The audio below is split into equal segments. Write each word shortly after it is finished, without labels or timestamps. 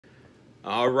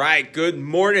All right, good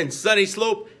morning, Sunny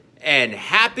Slope, and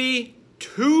happy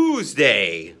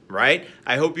Tuesday, right?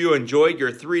 I hope you enjoyed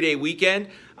your 3-day weekend.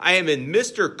 I am in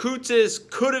Mr. Coots's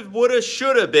coulda, woulda,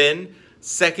 shoulda been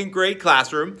second grade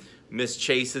classroom. Miss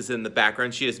Chase is in the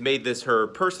background. She has made this her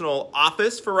personal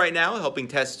office for right now, helping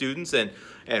test students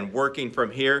and working from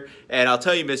here. And I'll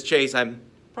tell you, Miss Chase, I'm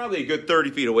probably a good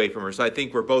 30 feet away from her, so I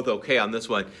think we're both okay on this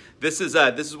one. This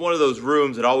is one of those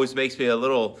rooms that always makes me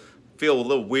feel a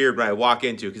little weird when I walk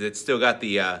into, because it's still got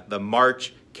the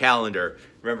March calendar.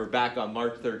 Remember back on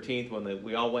March 13th when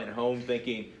we all went home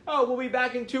thinking, oh, we'll be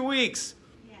back in 2 weeks.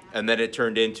 Yeah. And then it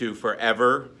turned into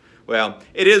forever. Well,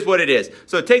 it is what it is.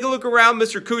 So take a look around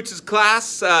Mr. Coots's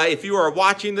class. If you are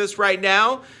watching this right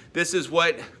now, this is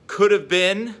what could have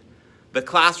been the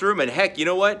classroom. And heck, you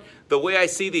know what? The way I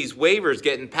see these waivers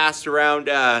getting passed around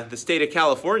the state of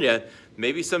California,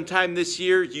 maybe sometime this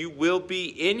year you will be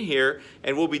in here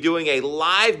and we'll be doing a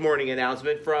live morning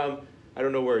announcement from, I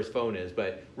don't know where his phone is,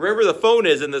 but wherever the phone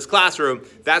is in this classroom,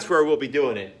 that's where we'll be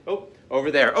doing it. Oh,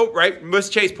 over there. Oh, right. Miss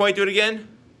Chase, point to it again.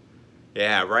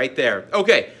 Yeah, right there.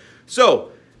 Okay,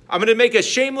 so I'm going to make a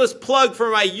shameless plug for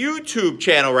my YouTube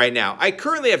channel right now. I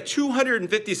currently have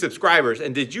 250 subscribers,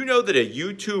 and did you know that a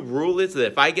YouTube rule is that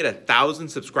if I get 1,000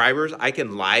 subscribers, I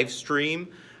can live stream?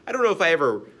 I don't know if I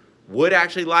ever would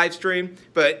actually live stream,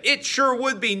 but it sure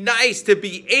would be nice to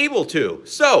be able to.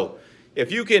 So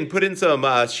if you can put in some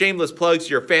shameless plugs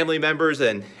to your family members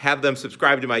and have them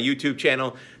subscribe to my YouTube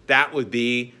channel, that would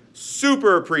be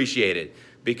super appreciated,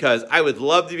 because I would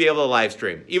love to be able to live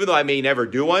stream. Even though I may never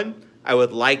do one, I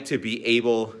would like to be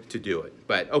able to do it.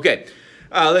 But okay,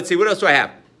 let's see, what else do I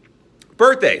have?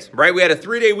 Birthdays, right? We had a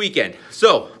 3-day weekend.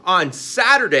 So on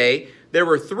Saturday, there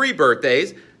were 3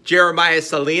 birthdays: Jeremiah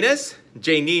Salinas,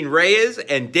 Janine Reyes,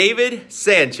 and David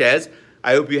Sanchez.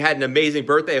 I hope you had an amazing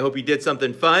birthday. I hope you did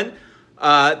something fun.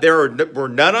 There were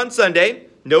none on Sunday.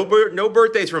 No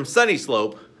birthdays from Sunny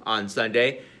Slope on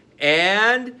Sunday.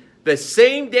 And the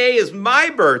same day as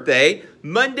my birthday,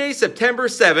 Monday, September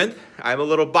 7th, I'm a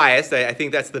little biased. I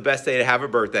think that's the best day to have a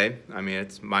birthday. I mean,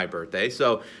 it's my birthday.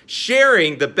 So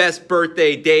sharing the best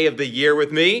birthday day of the year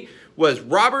with me was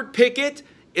Robert Pickett,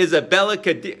 Isabella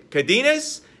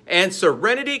Cadenas, and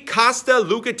Serenity Costa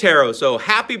Lucatero. So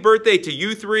happy birthday to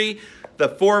you 3. The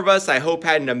 4 of us, I hope,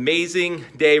 had an amazing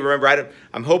day. Remember,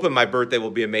 I'm hoping my birthday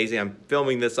will be amazing. I'm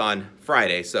filming this on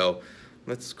Friday, so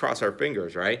let's cross our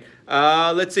fingers, right?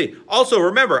 Let's see. Also,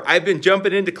 remember, I've been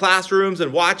jumping into classrooms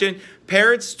and watching.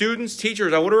 Parents, students,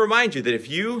 teachers, I want to remind you that if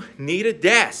you need a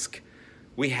desk,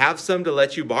 we have some to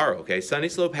let you borrow, okay? Sunny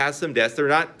Slope has some desks. They're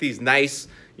not these nice,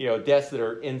 desks that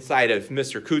are inside of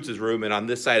Mr. Coots's room and on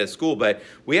this side of school, but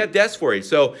we have desks for you.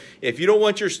 So if you don't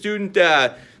want your student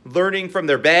learning from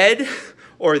their bed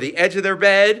or the edge of their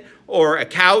bed or a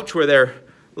couch where they're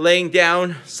laying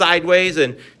down sideways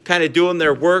and kind of doing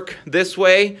their work this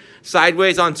way,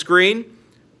 sideways on screen,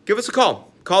 give us a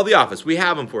call. Call the office. We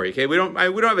have them for you, okay? We don't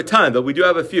have a ton, but we do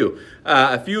have a few.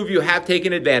 A few of you have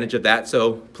taken advantage of that,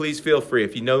 so please feel free.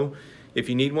 If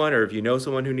you need one, or if you know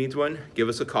someone who needs one, give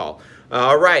us a call.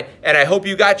 All right, and I hope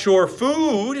you got your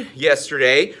food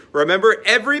yesterday. Remember,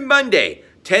 every Monday,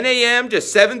 10 a.m. to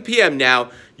 7 p.m.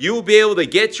 now, you will be able to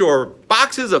get your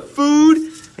boxes of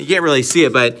food. You can't really see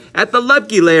it, but at the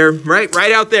Lubke layer,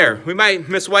 right out there.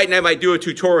 Miss White and I might do a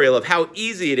tutorial of how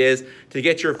easy it is to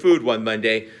get your food one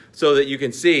Monday so that you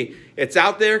can see it's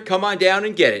out there. Come on down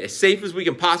and get it, as safe as we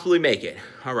can possibly make it.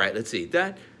 All right, let's see.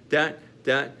 All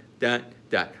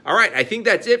right, I think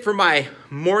that's it for my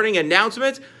morning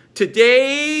announcements.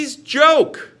 Today's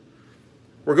joke.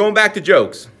 We're going back to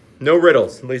jokes. No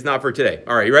riddles, at least not for today.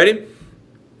 All right, you ready?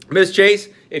 Miss Chase,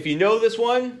 if you know this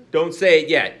one, don't say it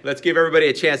yet. Let's give everybody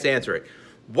a chance to answer it.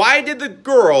 Why did the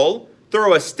girl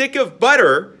throw a stick of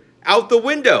butter out the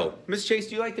window? Miss Chase,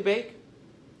 do you like to bake?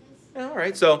 Yes. All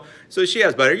right, so she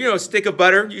has butter. A stick of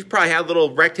butter. You probably have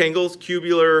little rectangles,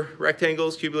 cubular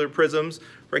prisms,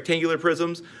 rectangular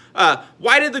prisms.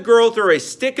 Why did the girl throw a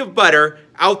stick of butter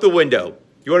out the window?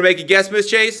 You want to make a guess, Miss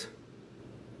Chase?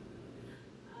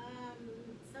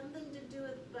 Something to do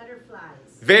with butterflies.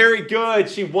 Very good.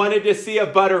 She wanted to see a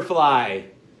butterfly.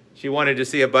 She wanted to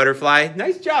see a butterfly.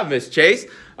 Nice job, Miss Chase.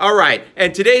 All right,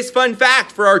 and today's fun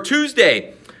fact for our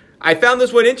Tuesday. I found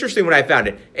this one interesting when I found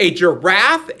it. A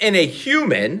giraffe and a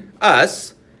human,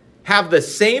 us, have the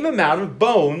same amount of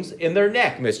bones in their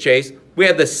neck, Miss Chase. We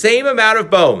have the same amount of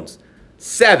bones,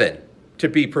 7 to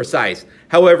be precise.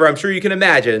 However, I'm sure you can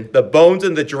imagine the bones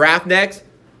in the giraffe necks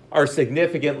are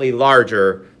significantly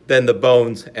larger than the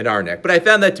bones in our neck. But I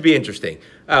found that to be interesting.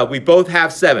 We both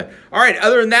have 7. All right,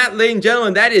 other than that, ladies and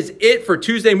gentlemen, that is it for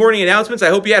Tuesday morning announcements. I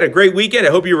hope you had a great weekend. I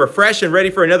hope you're refreshed and ready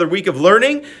for another week of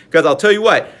learning, because I'll tell you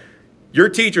what, your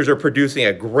teachers are producing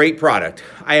a great product.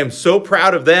 I am so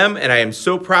proud of them, and I am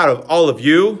so proud of all of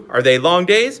you. Are they long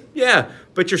days? Yeah,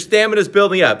 but your stamina is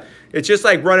building up. It's just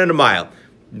like running a mile.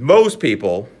 Most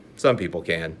people, some people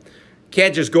can't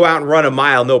just go out and run a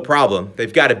mile, no problem.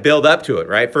 They've got to build up to it,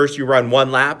 right? First you run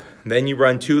 1 lap, then you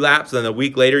run 2 laps, then a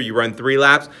week later you run 3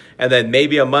 laps, and then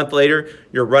maybe a month later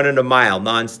you're running a mile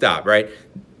nonstop, right?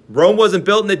 Rome wasn't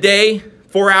built in a day.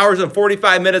 4 hours and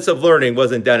 45 minutes of learning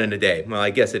wasn't done in a day. Well,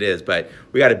 I guess it is, but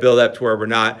we got to build up to where we're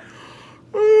not,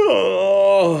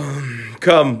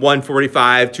 come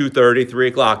 1:45, 2:30, 3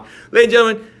 o'clock. Ladies and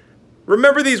gentlemen,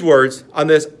 remember these words on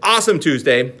this awesome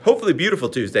Tuesday, hopefully beautiful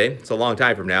Tuesday. It's a long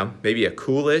time from now, maybe a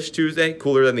coolish Tuesday,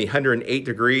 cooler than the 108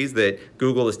 degrees that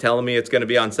Google is telling me it's going to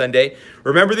be on Sunday.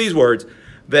 Remember these words,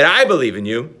 that I believe in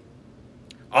you.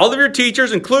 All of your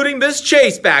teachers, including Miss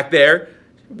Chase back there,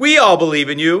 we all believe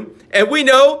in you. And we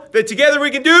know that together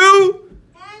we can do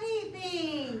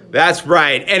Anything. That's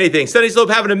right, anything. Sunny Slope,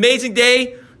 have an amazing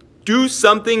day. Do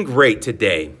something great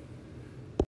today.